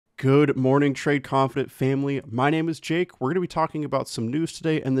Good morning, Trade Confident family. My name is Jake. We're going to be talking about some news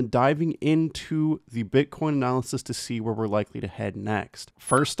today and then diving into the Bitcoin analysis to see where we're likely to head next.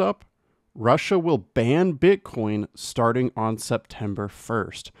 First up, Russia will ban Bitcoin starting on September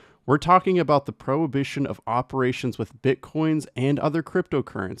 1st. We're talking about the prohibition of operations with Bitcoins and other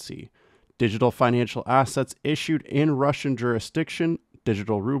cryptocurrency. Digital financial assets issued in Russian jurisdiction,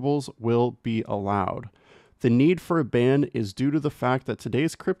 digital rubles, will be allowed. The need for a ban is due to the fact that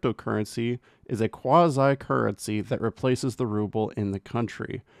today's cryptocurrency is a quasi-currency that replaces the ruble in the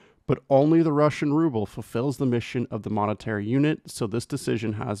country, but only the Russian ruble fulfills the mission of the monetary unit, so this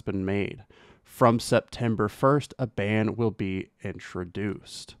decision has been made. From September 1st, a ban will be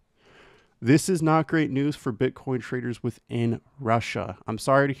introduced. This is not great news for Bitcoin traders within Russia. I'm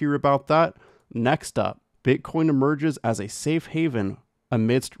sorry to hear about that. Next up, Bitcoin emerges as a safe haven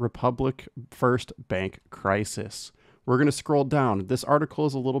amidst Republic First Bank crisis. We're going to scroll down. This article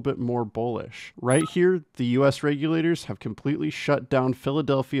is a little bit more bullish. Right here, the US regulators have completely shut down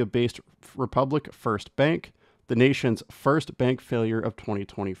Philadelphia-based Republic First Bank, the nation's first bank failure of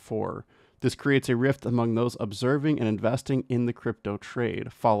 2024. This creates a rift among those observing and investing in the crypto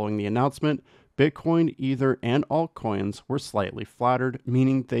trade. Following the announcement, Bitcoin, Ether, and altcoins were slightly flattered,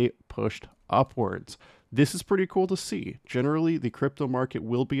 meaning they pushed upwards. This is pretty cool to see. Generally, the crypto market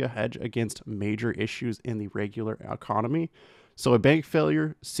will be a hedge against major issues in the regular economy. So a bank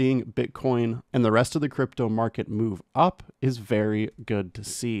failure, seeing Bitcoin and the rest of the crypto market move up is very good to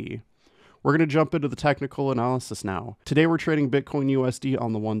see. We're going to jump into the technical analysis now. Today we're trading Bitcoin USD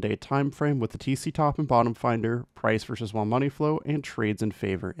on the one-day time frame with the TC top and bottom finder, price versus while money flow, and trades in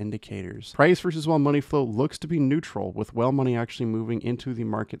favor indicators. Price versus while money flow looks to be neutral, with while money actually moving into the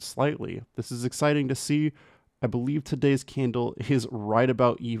market slightly. This is exciting to see. I believe today's candle is right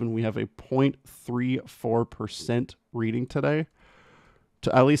about even. We have a 0.34% reading today,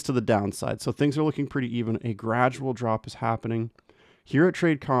 at least to the downside. So things are looking pretty even. A gradual drop is happening. Here at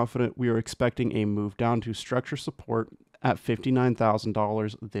Trade Confident, we are expecting a move down to structure support at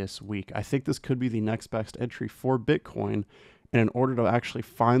 $59,000 this week. I think this could be the next best entry for Bitcoin. And in order to actually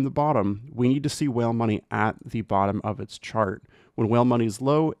find the bottom, we need to see whale money at the bottom of its chart. When whale money is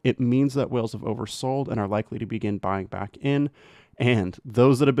low, it means that whales have oversold and are likely to begin buying back in. And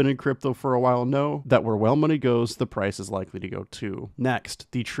those that have been in crypto for a while know that where whale money goes, the price is likely to go too. Next,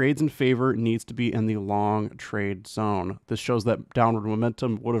 the trades in favor needs to be in the long trade zone. This shows that downward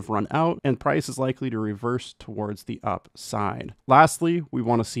momentum would have run out and price is likely to reverse towards the upside. Lastly, we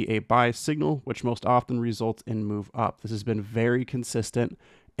want to see a buy signal, which most often results in move up. This has been very consistent.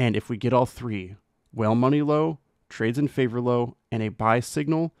 And if we get all three, whale money low, trades in favor low, and a buy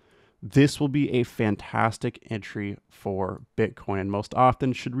signal, this will be a fantastic entry for Bitcoin and most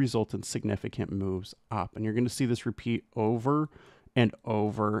often should result in significant moves up. And you're going to see this repeat over and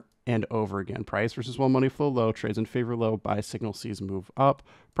over and over again. Price versus while money flow low, trades in favor low, buy signal sees move up.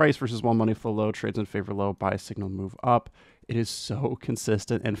 Price versus while money flow low, trades in favor low, buy signal move up. It is so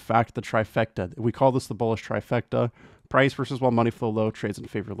consistent. In fact, the trifecta, we call this the bullish trifecta. Price versus while money flow low, trades in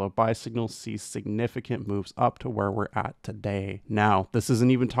favor low, buy signal sees significant moves up to where we're at today. Now, this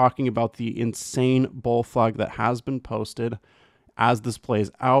isn't even talking about the insane bull flag that has been posted. As this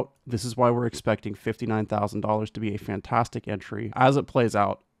plays out, this is why we're expecting $59,000 to be a fantastic entry. As it plays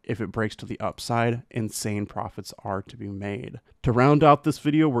out, if it breaks to the upside, insane profits are to be made. To round out this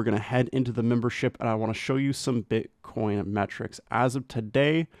video, we're going to head into the membership and I want to show you some Bitcoin metrics. As of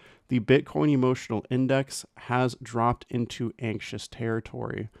today, the Bitcoin emotional index has dropped into anxious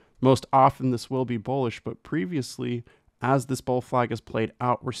territory. Most often this will be bullish, but previously, as this bull flag has played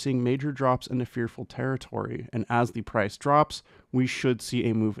out, we're seeing major drops into fearful territory. And as the price drops, we should see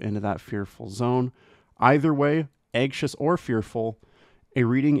a move into that fearful zone. Either way, anxious or fearful, a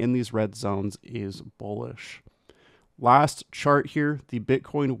reading in these red zones is bullish. Last chart here, the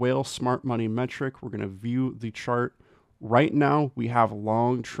Bitcoin whale smart money metric. We're going to view the chart. Right now, we have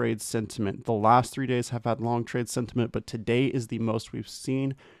long trade sentiment. The last 3 days have had long trade sentiment, but today is the most we've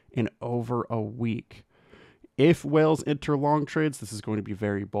seen in over a week. If whales enter long trades, this is going to be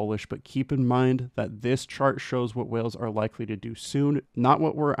very bullish, but keep in mind that this chart shows what whales are likely to do soon, not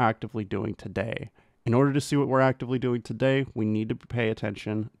what we're actively doing today. In order to see what we're actively doing today, we need to pay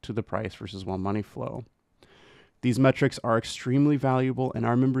attention to the price versus while money flow. These metrics are extremely valuable, and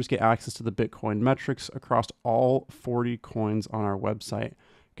our members get access to the Bitcoin metrics across all 40 coins on our website.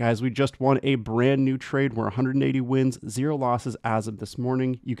 Guys, we just won a brand new trade. We're 180 wins, 0 losses as of this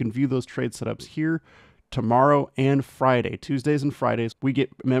morning. You can view those trade setups here. Tomorrow and Friday, Tuesdays and Fridays, we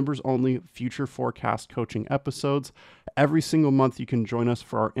get members only future forecast coaching episodes. Every single month, you can join us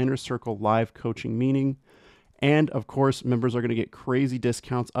for our Inner Circle live coaching meeting. And of course, members are going to get crazy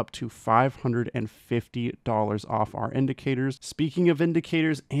discounts up to $550 off our indicators. Speaking of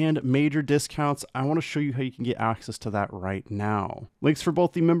indicators and major discounts, I want to show you how you can get access to that right now. Links for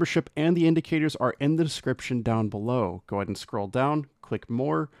both the membership and the indicators are in the description down below. Go ahead and scroll down, click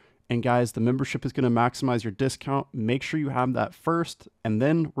more. And guys, the membership is going to maximize your discount. Make sure you have that first, and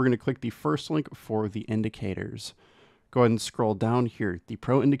then we're going to click the first link for the indicators. Go ahead and scroll down here. The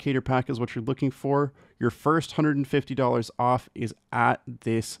Pro Indicator Pack is what you're looking for. Your first $150 off is at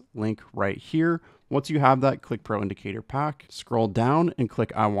this link right here. Once you have that, click Pro Indicator Pack, scroll down and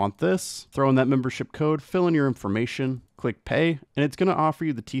click I want this, throw in that membership code, fill in your information, click pay, and it's going to offer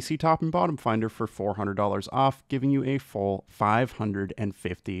you the TC Top and Bottom Finder for $400 off, giving you a full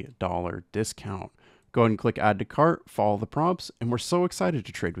 $550 discount. Go ahead and click add to cart, follow the prompts, and we're so excited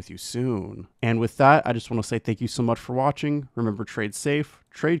to trade with you soon. And with that, I just want to say thank you so much for watching. Remember, trade safe,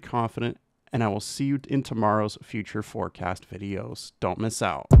 trade confident, and I will see you in tomorrow's future forecast videos. Don't miss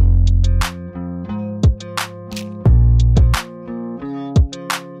out.